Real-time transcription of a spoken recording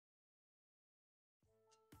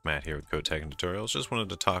Matt here with Code Tech and Tutorials. Just wanted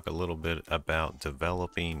to talk a little bit about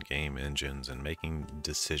developing game engines and making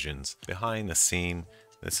decisions behind the scene.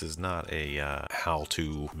 This is not a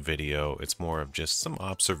how-to video. It's more of just some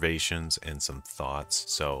observations and some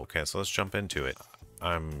thoughts. So let's jump into it.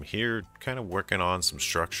 I'm here kind of working on some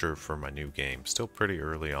structure for my new game. Still pretty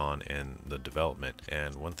early on in the development.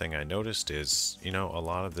 And one thing I noticed is, a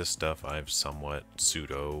lot of this stuff I've somewhat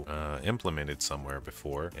pseudo implemented somewhere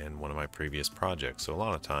before in one of my previous projects. So a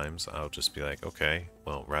lot of times I'll just be like, okay,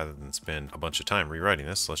 well, rather than spend a bunch of time rewriting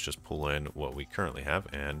this, let's just pull in what we currently have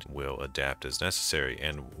and we'll adapt as necessary.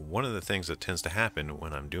 And one of the things that tends to happen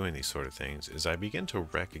when I'm doing these sort of things is I begin to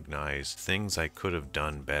recognize things I could have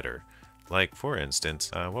done better. Like, for instance,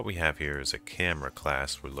 what we have here is a camera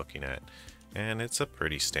class we're looking at, and it's a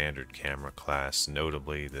pretty standard camera class.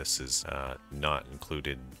 Notably, this is not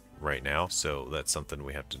included right now, so that's something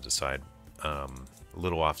we have to decide. A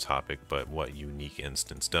little off topic, but what unique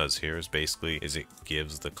instance does here is it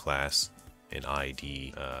gives the class an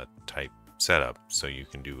ID type setup, so you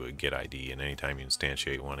can do a get ID, and anytime you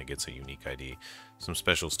instantiate one, it gets a unique ID. Some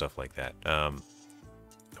special stuff like that,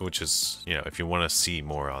 which is, if you want to see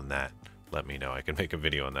more on that, let me know. I can make a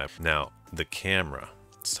video on that. Now, the camera.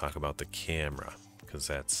 Let's talk about the camera, because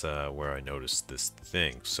that's where I noticed this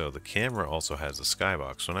thing. So the camera also has a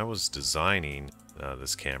skybox. When I was designing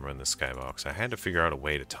this camera and the skybox, I had to figure out a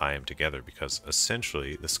way to tie them together, because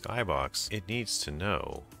essentially the skybox, it needs to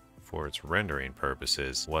know for its rendering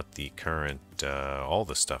purposes what the current, all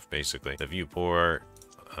the stuff basically, the viewport,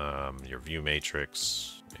 your view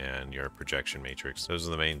matrix, and your projection matrix. Those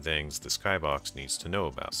are the main things the skybox needs to know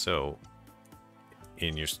about. So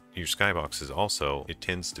in your skybox is also, it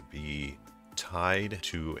tends to be tied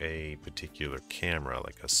to a particular camera,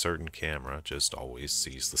 like a certain camera just always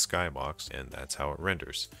sees the skybox, and that's how it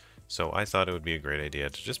renders. So I thought it would be a great idea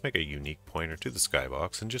to just make a unique pointer to the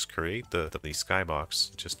skybox and just create the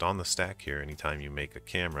skybox just on the stack here. Anytime you make a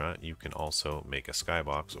camera, you can also make a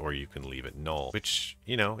skybox, or you can leave it null, which,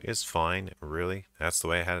 is fine, really. That's the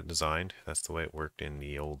way I had it designed. That's the way it worked in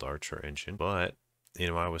the old Archer engine. But,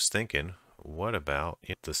 I was thinking, what about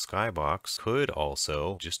if the skybox could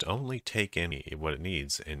also just only take in what it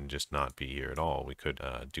needs and just not be here at all? We could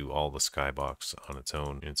do all the skybox on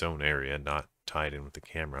in its own area, not tied in with the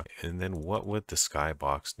camera. And then what would the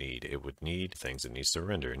skybox need? It would need things it needs to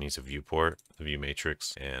render. It needs a viewport, a view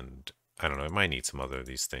matrix, and I don't know, it might need some other of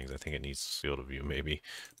these things. I think it needs field of view, maybe.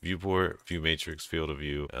 Viewport, view matrix, field of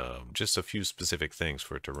view, just a few specific things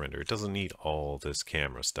for it to render. It doesn't need all this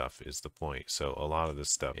camera stuff is the point. So a lot of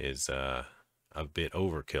this stuff is a bit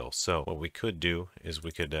overkill. So what we could do is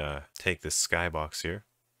we could take this skybox here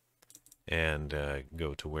and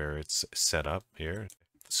go to where it's set up here.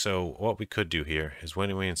 So what we could do here is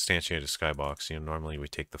when we instantiate a skybox, normally we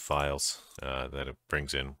take the files that it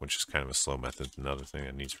brings in, which is kind of a slow method, another thing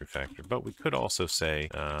that needs refactored. But we could also say,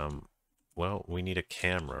 well, we need a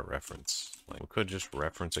camera reference. Like, we could just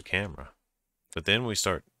reference a camera. But then we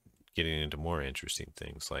start getting into more interesting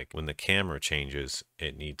things. Like when the camera changes,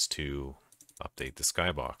 it needs to update the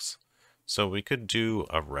skybox. So we could do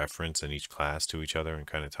a reference in each class to each other and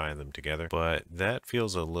kind of tie them together, but that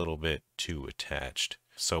feels a little bit too attached.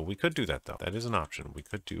 So we could do that though. That is an option. We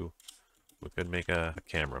could make a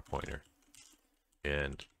camera pointer,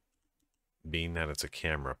 and being that it's a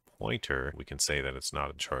camera pointer, we can say that it's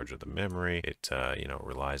not in charge of the memory. It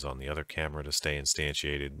relies on the other camera to stay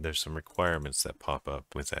instantiated. There's some requirements that pop up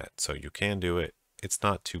with that. So you can do it. It's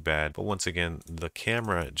not too bad, but once again, the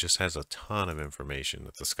camera just has a ton of information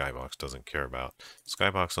that the skybox doesn't care about.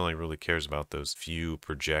 Skybox only really cares about those few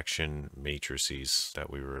projection matrices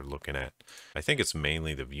that we were looking at. I think it's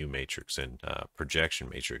mainly the view matrix and projection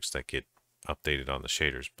matrix that get updated on the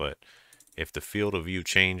shaders, but if the field of view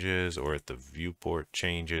changes, or if the viewport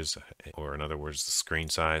changes, or in other words, the screen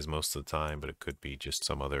size most of the time, but it could be just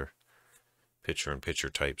some other picture-in-picture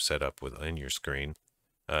type setup within your screen.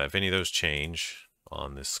 If any of those change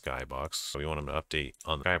on this skybox, we want them to update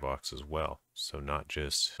on the skybox as well, so not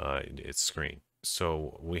just its screen.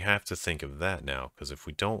 So we have to think of that now, because if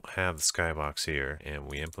we don't have the skybox here and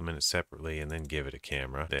we implement it separately and then give it a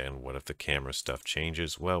camera, then what if the camera stuff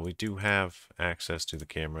changes? Well, we do have access to the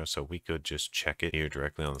camera, so we could just check it here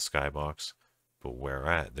directly on the skybox, but where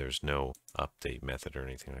at, there's no update method or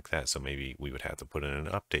anything like that. So maybe we would have to put in an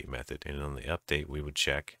update method, and on the update we would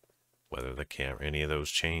check whether the camera, any of those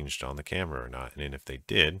changed on the camera or not. And if they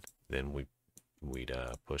did, then we'd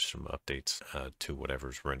push some updates to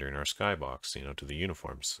whatever's rendering our skybox, to the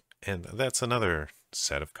uniforms. And that's another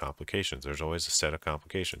set of complications. There's always a set of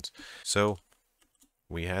complications. So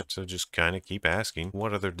we had to just kind of keep asking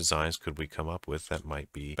what other designs could we come up with that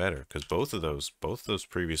might be better, because both of those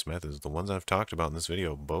previous methods, the ones I've talked about in this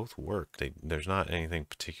video, both work. There's not anything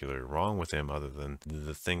particular wrong with them, other than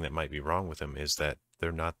the thing that might be wrong with them is that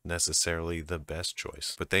they're not necessarily the best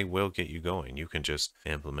choice, but they will get you going. You can just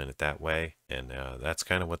implement it that way. And that's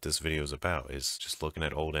kind of what this video is about, is just looking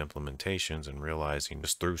at old implementations and realizing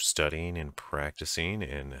just through studying and practicing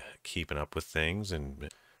and keeping up with things,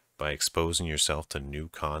 and by exposing yourself to new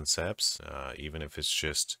concepts, even if it's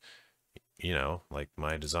just, you know, like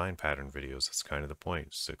my design pattern videos, that's kind of the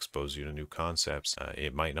point, just to expose you to new concepts.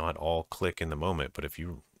 It might not all click in the moment, but if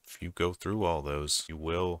you go through all those, you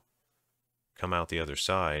will come out the other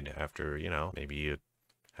side after, you know, maybe you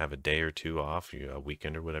have a day or two off, a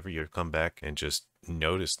weekend or whatever, you'll come back and just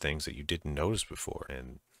notice things that you didn't notice before.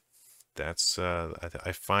 And that's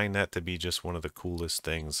I find that to be just one of the coolest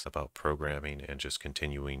things about programming, and just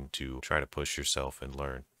continuing to try to push yourself and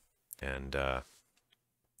learn. And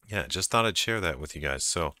yeah, just thought I'd share that with you guys.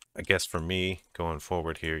 So I guess for me going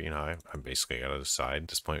forward here, you know, I'm basically got to decide at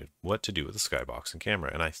this point what to do with the Skybox and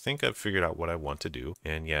camera. And I think I've figured out what I want to do.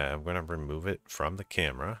 And yeah, I'm going to remove it from the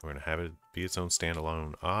camera. We're going to have it be its own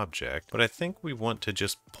standalone object. But I think we want to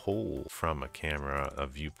just pull from a camera a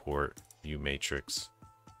viewport, view matrix,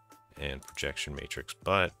 and projection matrix.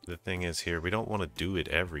 But the thing is here, we don't want to do it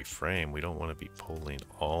every frame. We don't want to be pulling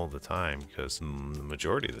all the time, because the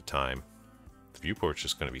majority of the time the viewport's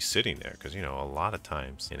just going to be sitting there, because, you know, a lot of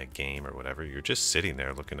times in a game or whatever, you're just sitting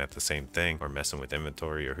there looking at the same thing, or messing with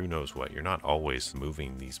inventory, or who knows what. You're not always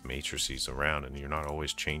moving these matrices around, and you're not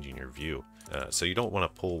always changing your view. So you don't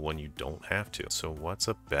want to pull when you don't have to. So what's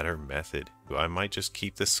a better method? I might just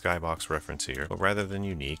keep this Skybox reference here, but rather than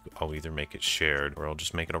unique, I'll either make it shared, or I'll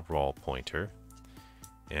just make it a raw pointer.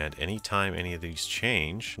 And anytime any of these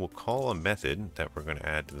change, we'll call a method that we're going to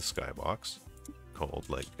add to the Skybox, called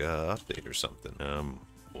like update or something,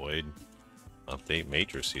 void update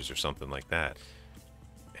matrices or something like that.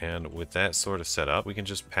 And with that sort of set up, we can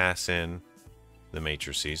just pass in the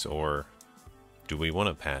matrices. Or do we want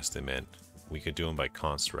to pass them in? We could do them by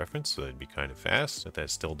const reference, so it'd be kind of fast, but that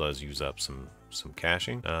still does use up some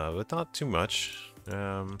caching, but not too much.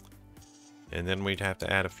 And then we'd have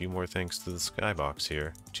to add a few more things to the Skybox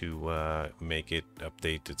here to make it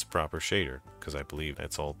update its proper shader, because I believe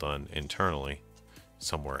that's all done internally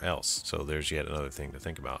somewhere else. So there's yet another thing to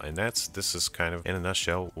think about. And this is kind of in a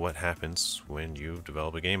nutshell what happens when you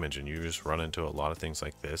develop a game engine. You just run into a lot of things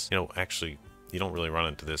like this. You know, actually, you don't really run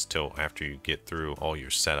into this till after you get through all your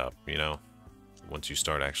setup, you know, once you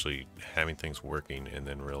start actually having things working, and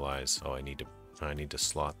then realize, oh, I need to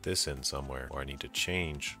slot this in somewhere, or I need to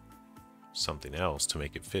change something else to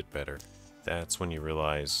make it fit better. That's when you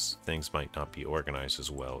realize things might not be organized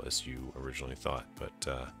as well as you originally thought.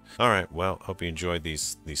 But all right, well, hope you enjoyed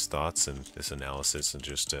these thoughts and this analysis, and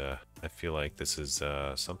just I feel like this is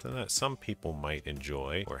something that some people might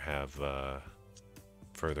enjoy or have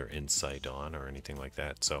further insight on, or anything like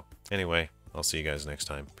that. So anyway, I'll see you guys next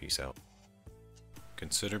time. Peace out.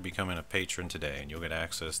 Consider becoming a patron today, and you'll get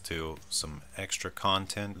access to some extra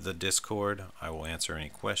content, the Discord. I will answer any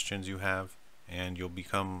questions you have, and you'll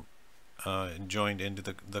become joined into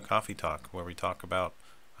the coffee talk, where we talk about,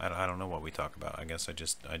 I don't know what we talk about. I guess I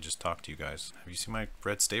just talk to you guys. Have you seen my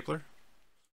red stapler?